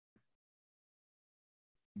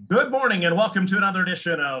Good morning and welcome to another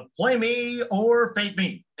edition of Play Me or Fade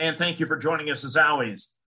Me. And thank you for joining us as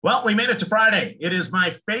always. Well, we made it to Friday. It is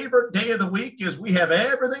my favorite day of the week as we have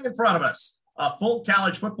everything in front of us. A full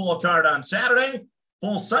college football card on Saturday,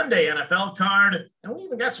 full Sunday NFL card, and we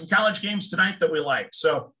even got some college games tonight that we like.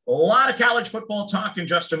 So a lot of college football talk in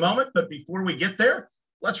just a moment. But before we get there,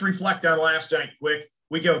 let's reflect on last night quick.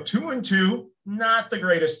 We go 2-2, not the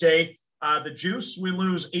greatest day. The juice, we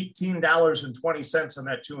lose $18.20 on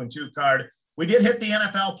that 2-2 card. We did hit the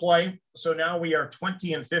NFL play, so now we are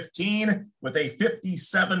 20-15 with a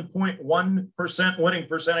 57.1% winning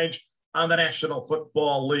percentage on the National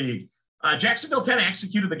Football League. Jacksonville kind of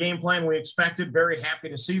executed the game plan we expected. Very happy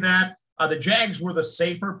to see that. The Jags were the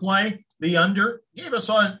safer play. The under gave us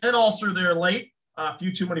an ulcer there late. A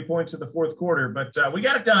few too many points in the fourth quarter, but we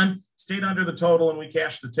got it done, stayed under the total, and we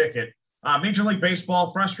cashed the ticket. Major League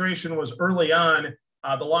Baseball, frustration was early on.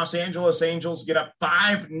 The Los Angeles Angels get up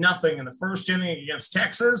 5-0 in the first inning against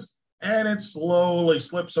Texas, and it slowly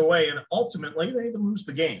slips away, and ultimately they even lose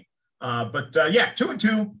the game.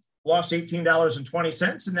 2-2, lost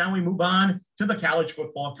 $18.20, and now we move on to the college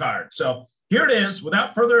football card. So here it is,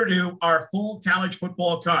 without further ado, our full college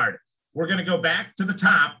football card. We're going to go back to the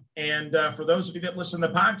top, and for those of you that listen to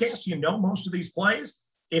the podcast, you know most of these plays.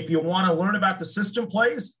 If you want to learn about the system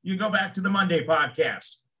plays, you go back to the Monday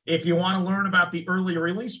podcast. If you want to learn about the early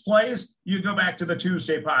release plays, you go back to the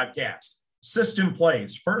Tuesday podcast. System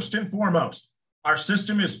plays, first and foremost. Our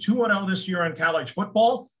system is 2-0 this year in college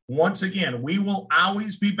football. Once again, we will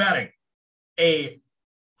always be betting a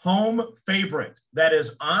home favorite that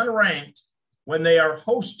is unranked when they are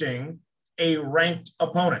hosting a ranked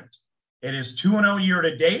opponent. It is 2-0 year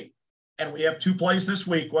to date, and we have two plays this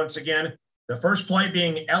week. Once again, the first play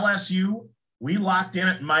being LSU. We locked in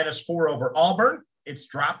at -4 over Auburn. It's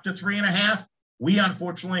dropped to 3.5. We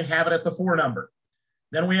unfortunately have it at the 4 number.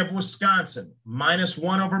 Then we have Wisconsin,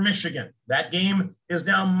 -1 over Michigan. That game is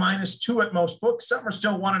now -2 at most books. Some are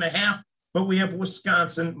still 1.5, but we have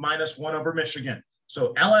Wisconsin -1 over Michigan.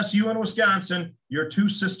 So LSU and Wisconsin, your two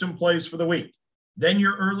system plays for the week. Then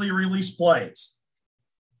your early release plays.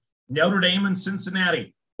 Notre Dame and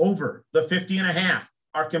Cincinnati over the 50.5.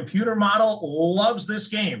 Our computer model loves this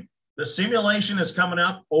game. The simulation is coming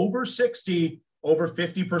up over 60, over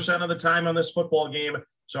 50% of the time on this football game.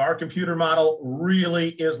 So our computer model really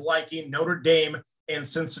is liking Notre Dame and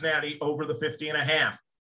Cincinnati over the 50.5.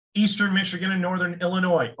 Eastern Michigan and Northern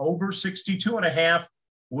Illinois over 62.5.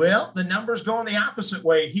 Well, the numbers going the opposite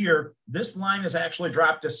way here. This line has actually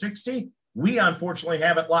dropped to 60. We unfortunately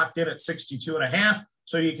have it locked in at 62.5.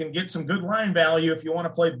 So you can get some good line value if you want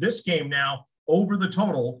to play this game now over the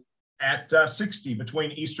total at 60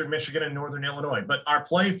 between Eastern Michigan and Northern Illinois. But our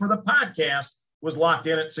play for the podcast was locked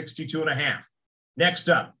in at 62.5. Next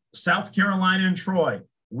up, South Carolina and Troy.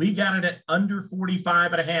 We got it at under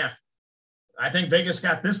 45.5. I think Vegas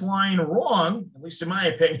got this line wrong, at least in my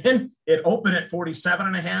opinion. It opened at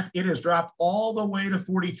 47.5. It has dropped all the way to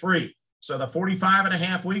 43. So the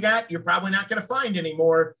 45.5 we got, you're probably not going to find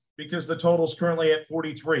anymore because the total is currently at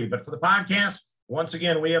 43. But for the podcast, once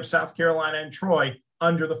again, we have South Carolina and Troy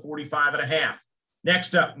under the 45.5.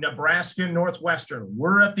 Next up, Nebraska and Northwestern.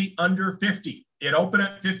 We're at the under 50. It opened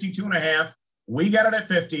at 52.5. We got it at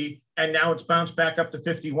 50, and now it's bounced back up to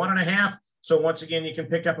 51.5. So once again, you can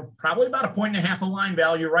pick up probably about 1.5 points of line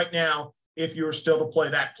value right now if you were still to play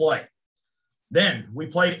that play. Then we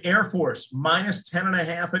played Air Force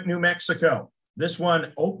 -10.5 at New Mexico. This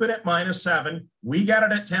one opened at -7. We got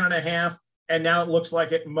it at 10.5. And now it looks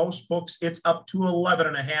like at most books, it's up to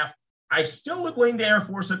 11.5. I still would lean to Air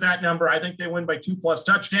Force at that number. I think they win by 2+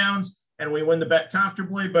 touchdowns, and we win the bet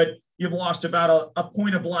comfortably. But you've lost about a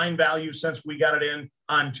point of line value since we got it in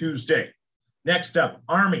on Tuesday. Next up,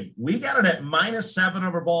 Army. We got it at -7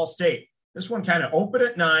 over Ball State. This one kind of opened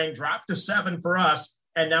at 9, dropped to 7 for us,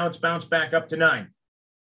 and now it's bounced back up to 9.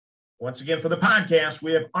 Once again, for the podcast,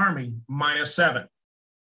 we have Army -7.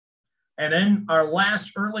 And then our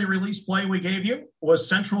last early release play we gave you was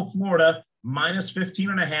Central Florida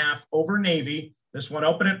 -15.5 over Navy. This one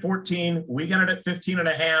opened at 14. We got it at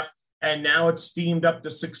 15.5, and now it's steamed up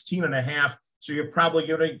to 16.5. So you're probably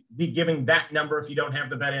going to be giving that number if you don't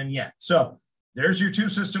have the bet in yet. So there's your two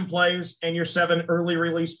system plays and your 7 early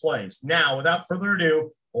release plays. Now, without further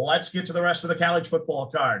ado, let's get to the rest of the college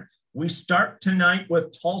football card. We start tonight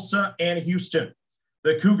with Tulsa and Houston.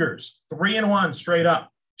 The Cougars, 3-1 straight up.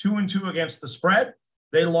 2-2 against the spread.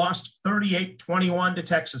 They lost 38-21 to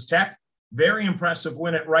Texas Tech. Very impressive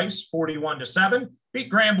win at Rice, 41-7. Beat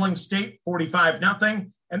Grambling State,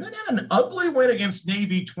 45-0. And then had an ugly win against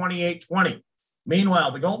Navy, 28-20. Meanwhile,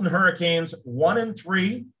 the Golden Hurricanes,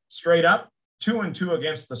 1-3 straight up. 2-2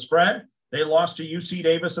 against the spread. They lost to UC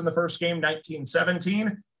Davis in the first game,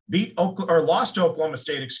 19-17. Lost to Oklahoma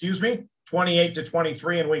State,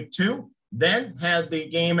 28-23 in week 2. Then had the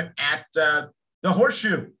game at the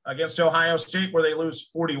Horseshoe against Ohio State where they lose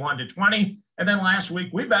 41-20. And then last week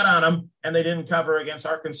we bet on them and they didn't cover against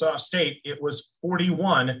Arkansas State. It was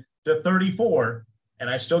 41-34. And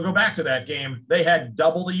I still go back to that game. They had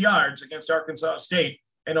double the yards against Arkansas State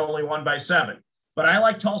and only won by 7. But I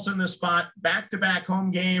like Tulsa in this spot. Back-to-back home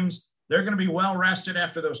games. They're going to be well rested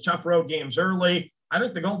after those tough road games early. I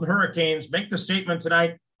think the Golden Hurricanes make the statement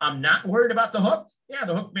tonight. I'm not worried about the hook. Yeah,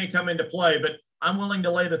 the hook may come into play, but I'm willing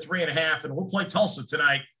to lay the 3.5, and we'll play Tulsa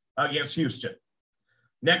tonight against Houston.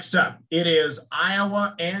 Next up, it is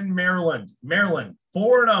Iowa and Maryland. Maryland,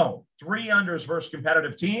 4-0, 3 unders versus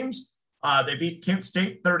competitive teams. They beat Kent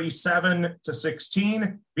State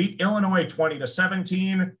 37-16, beat Illinois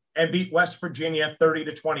 20-17, and beat West Virginia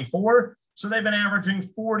 30-24. So they've been averaging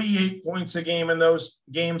 48 points a game in those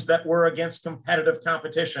games that were against competitive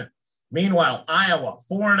competition. Meanwhile, Iowa,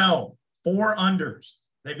 4-0, 4 unders.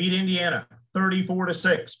 They beat Indiana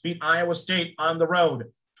 34-6, beat Iowa State on the road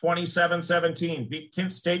 27-17, beat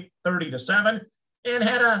Kent State 30-7, and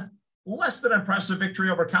had a less than impressive victory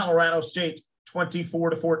over Colorado State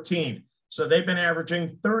 24-14. So they've been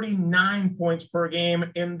averaging 39 points per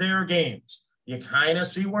game in their games. You kind of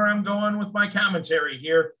see where I'm going with my commentary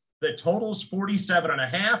here. The total's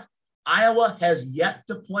 47.5. Iowa has yet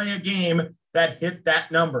to play a game that hit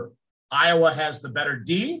that number. Iowa has the better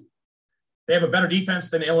D. They have a better defense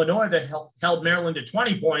than Illinois that held Maryland to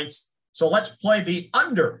 20 points. So let's play the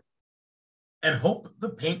under and hope the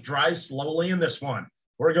paint dries slowly in this one.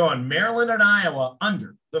 We're going Maryland and Iowa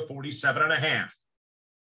under the 47.5.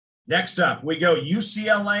 Next up, we go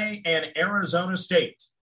UCLA and Arizona State.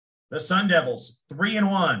 The Sun Devils,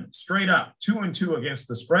 3-1, straight up, 2-2 against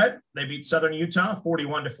the spread. They beat Southern Utah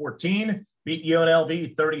 41-14, beat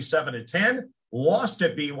UNLV 37-10, lost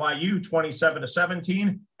at BYU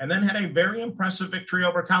 27-17, and then had a very impressive victory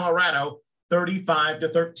over Colorado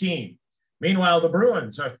 35-13. Meanwhile, the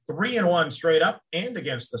Bruins are 3-1 straight up and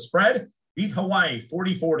against the spread, beat Hawaii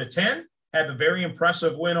 44-10, had the very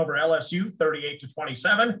impressive win over LSU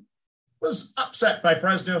 38-27, was upset by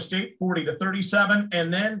Fresno State 40-37,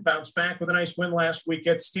 and then bounced back with a nice win last week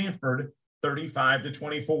at Stanford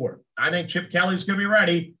 35-24. I think Chip Kelly's going to be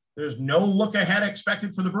ready. There's no look ahead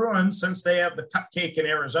expected for the Bruins since they have the cupcake in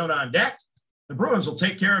Arizona on deck. The Bruins will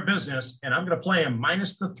take care of business, and I'm going to play them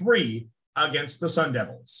minus the 3 against the Sun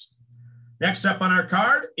Devils. Next up on our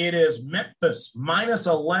card, it is Memphis minus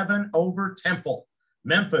 11 over Temple.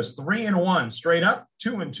 Memphis 3-1 straight up,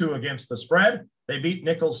 2-2 against the spread. They beat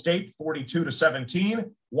Nicholls State 42-17,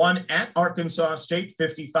 won at Arkansas State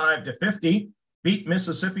 55-50, beat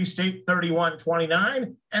Mississippi State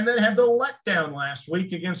 31-29, and then had the letdown last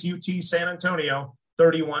week against UT San Antonio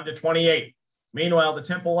 31-28. Meanwhile, the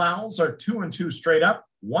Temple Owls are 2-2 straight up,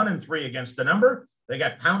 1-3 against the number. They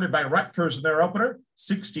got pounded by Rutgers in their opener,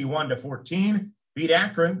 61-14, beat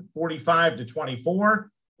Akron 45-24,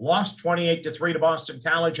 lost 28-3 to Boston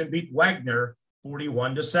College, and beat Wagner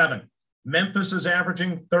 41-7. Memphis is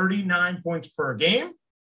averaging 39 points per game.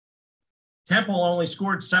 Temple only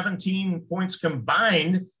scored 17 points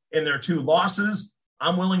combined in their 2 losses.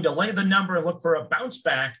 I'm willing to lay the number and look for a bounce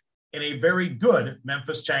back in a very good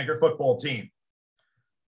Memphis Tiger football team.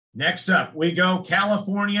 Next up, we go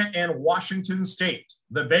California and Washington State.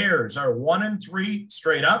 The Bears are 1-3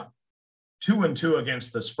 straight up, 2-2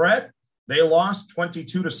 against the spread. They lost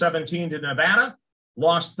 22-17 to Nevada,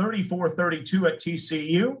 lost 34-32 at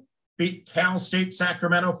TCU, beat Cal State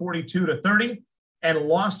Sacramento 42-30, and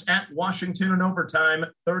lost at Washington in overtime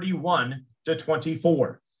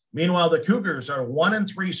 31-24. Meanwhile, the Cougars are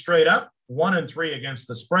 1-3 straight up, 1-3 against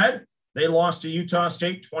the spread. They lost to Utah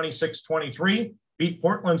State 26-23, beat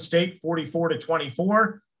Portland State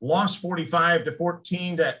 44-24, lost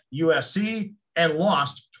 45-14 to USC, and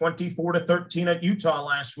lost 24-13 at Utah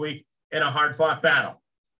last week in a hard-fought battle.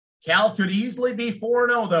 Cal could easily be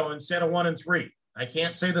 4-0, though, instead of 1-3. I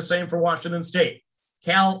can't say the same for Washington State.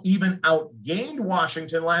 Cal even outgained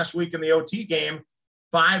Washington last week in the OT game,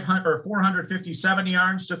 457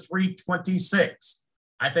 yards to 326.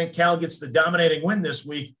 I think Cal gets the dominating win this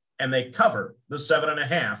week, and they cover the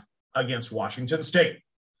 7.5 against Washington State.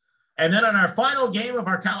 And then on our final game of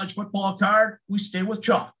our college football card, we stay with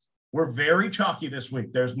chalk. We're very chalky this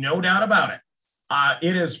week. There's no doubt about it.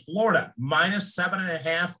 It is Florida minus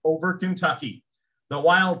 7.5 over Kentucky. The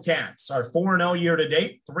Wildcats are 4-0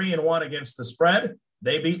 year-to-date, 3-1 against the spread.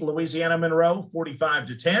 They beat Louisiana Monroe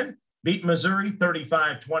 45-10, beat Missouri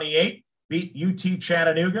 35-28, beat UT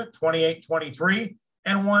Chattanooga 28-23,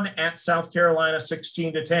 and one at South Carolina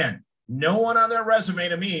 16-10. No one on their resume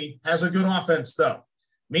to me has a good offense, though.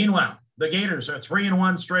 Meanwhile, the Gators are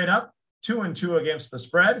 3-1 straight up, 2-2 against the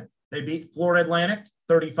spread. They beat Florida Atlantic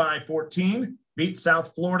 35-14, beat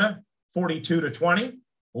South Florida 42-20,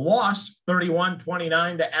 lost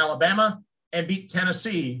 31-29 to Alabama, and beat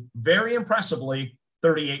Tennessee very impressively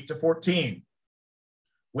 38-14.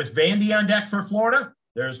 With Vandy on deck for Florida,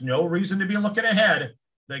 there's no reason to be looking ahead.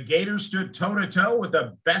 The Gators stood toe-to-toe with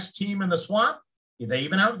the best team in the swamp. They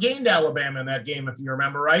even outgained Alabama in that game, if you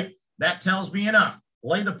remember right. That tells me enough.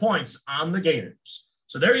 Lay the points on the Gators.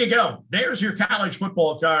 So there you go. There's your college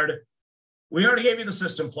football card. We already gave you the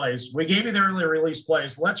system plays. We gave you the early release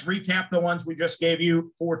plays. Let's recap the ones we just gave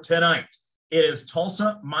you for tonight. It is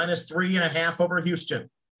Tulsa -3.5 over Houston.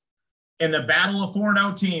 In the battle of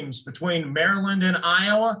 4-0 teams between Maryland and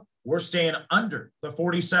Iowa, we're staying under the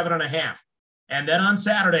 47.5. And then on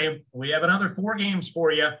Saturday, we have another 4 games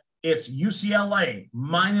for you. It's UCLA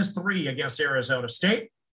 -3 against Arizona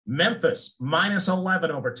State, Memphis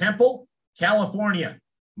 -11 over Temple, California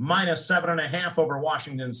 -7.5 over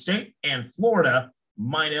Washington State, and Florida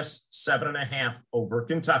 -7.5 over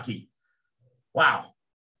Kentucky. Wow.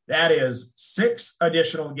 That is 6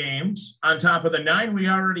 additional games on top of the 9 we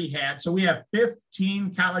already had. So we have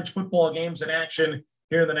 15 college football games in action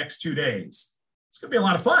here in the next 2 days. It's going to be a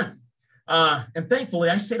lot of fun. And thankfully,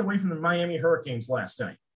 I stayed away from the Miami Hurricanes last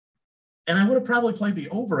night. And I would have probably played the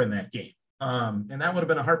over in that game. And that would have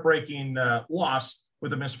been a heartbreaking loss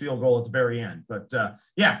with a missed field goal at the very end. But,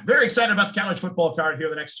 yeah, very excited about the college football card here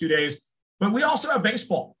the next 2 days. But we also have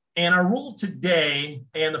baseball. And our rule today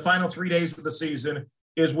and the final 3 days of the season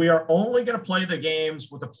is we are only going to play the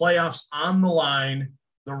games with the playoffs on the line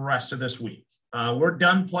the rest of this week. We're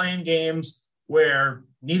done playing games where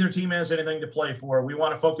neither team has anything to play for. We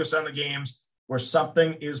want to focus on the games where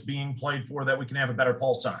something is being played for that we can have a better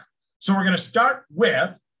pulse on. So we're going to start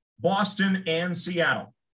with Boston and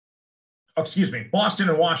Seattle. Oh, excuse me, Boston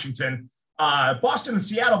and Washington. Boston and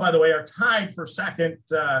Seattle, by the way, are tied for second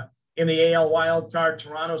in the AL wild card.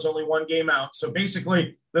 Toronto's only 1 game out. So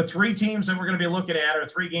basically, the 3 teams that we're going to be looking at are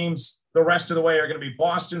 3 games the rest of the way are going to be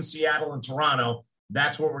Boston, Seattle, and Toronto.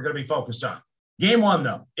 That's what we're going to be focused on. Game 1,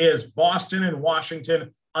 though, is Boston and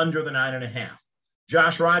Washington under the 9.5.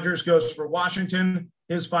 Josh Rogers goes for Washington.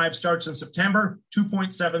 His 5 starts in September,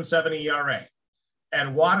 2.77 ERA.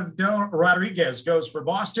 And Eduardo Rodriguez goes for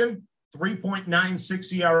Boston,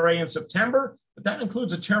 3.96 ERA in September, but that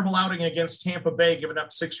includes a terrible outing against Tampa Bay, giving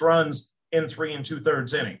up 6 runs in 3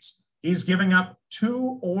 2/3 innings. He's giving up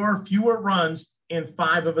 2 or fewer runs in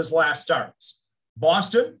 5 of his last starts.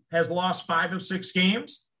 Boston has lost 5 of 6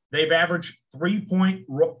 games. They've averaged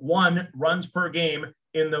 3.1 runs per game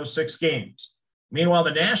in those 6 games. Meanwhile,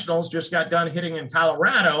 the Nationals just got done hitting in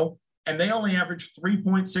Colorado, and they only averaged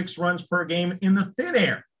 3.6 runs per game in the thin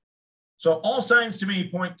air. So all signs to me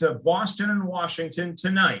point to Boston and Washington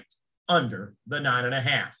tonight under the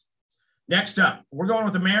 9.5. Next up, we're going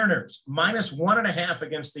with the Mariners, -1.5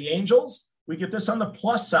 against the Angels. We get this on the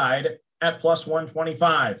plus side at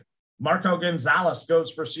 +125. Marco Gonzalez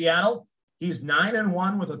goes for Seattle. He's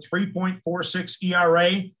 9-1 with a 3.46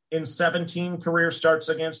 ERA in 17 career starts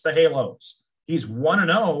against the Halos. He's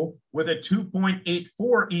 1-0 with a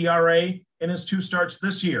 2.84 ERA in his 2 starts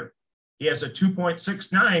this year. He has a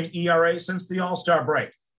 2.69 ERA since the All-Star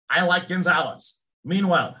break. I like Gonzalez.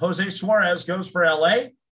 Meanwhile, Jose Suarez goes for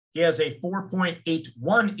LA. He has a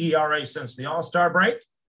 4.81 ERA since the All-Star break.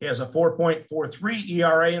 He has a 4.43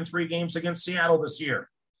 ERA in 3 games against Seattle this year.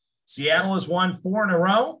 Seattle has won 4 in a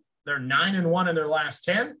row. They're 9-1 in their last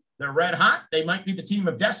 10. They're red hot. They might be the team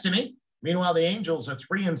of destiny. Meanwhile, the Angels are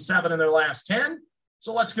 3-7 in their last 10.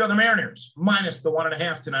 So let's go the Mariners, minus the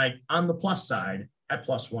 1.5 tonight on the plus side at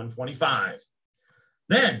 +125.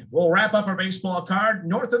 Then we'll wrap up our baseball card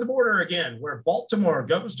north of the border again, where Baltimore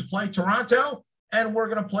goes to play Toronto, and we're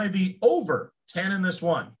going to play the over 10 in this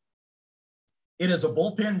one. It is a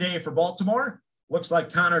bullpen day for Baltimore. Looks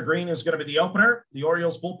like Connor Green is going to be the opener. The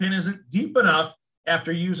Orioles bullpen isn't deep enough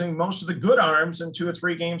after using most of the good arms in 2 or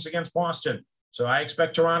 3 games against Boston. So I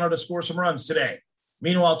expect Toronto to score some runs today.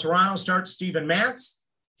 Meanwhile, Toronto starts Steven Matz.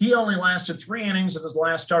 He only lasted 3 innings of his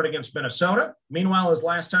last start against Minnesota. Meanwhile, his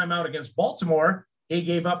last time out against Baltimore, he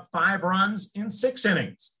gave up 5 runs in 6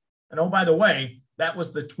 innings. And oh, by the way, that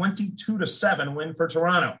was the 22-7 win for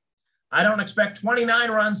Toronto. I don't expect 29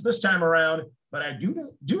 runs this time around, but I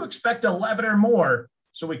do expect 11 or more,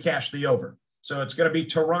 so we cash the over. So it's going to be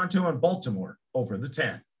Toronto and Baltimore over the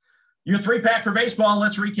 10. Your 3-pack for baseball,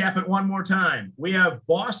 let's recap it one more time. We have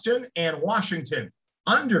Boston and Washington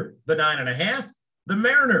under the 9.5. The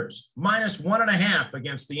Mariners -1.5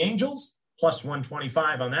 against the Angels, plus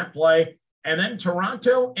 125 on that play. And then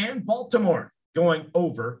Toronto and Baltimore going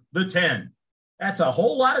over the 10. That's a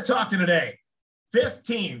whole lot of talking today.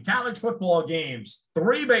 15 college football games,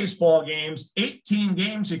 3 baseball games, 18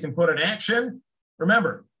 games you can put in action.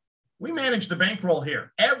 Remember, we manage the bankroll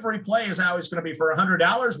here. Every play is always going to be for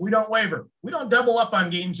 $100. We don't waver. We don't double up on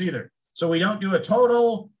games either. So we don't do a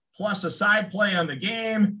total plus a side play on the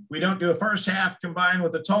game. We don't do a first half combined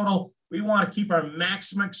with the total. We want to keep our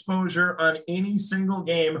maximum exposure on any single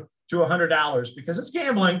game to $100 because it's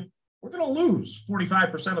gambling. We're going to lose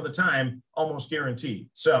 45% of the time, almost guaranteed.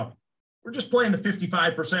 So we're just playing the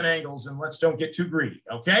 55% angles, and let's don't get too greedy,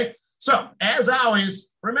 okay? So as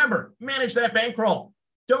always, remember, manage that bankroll.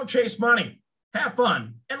 Don't chase money. Have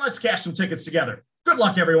fun, and let's cash some tickets together. Good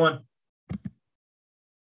luck, everyone.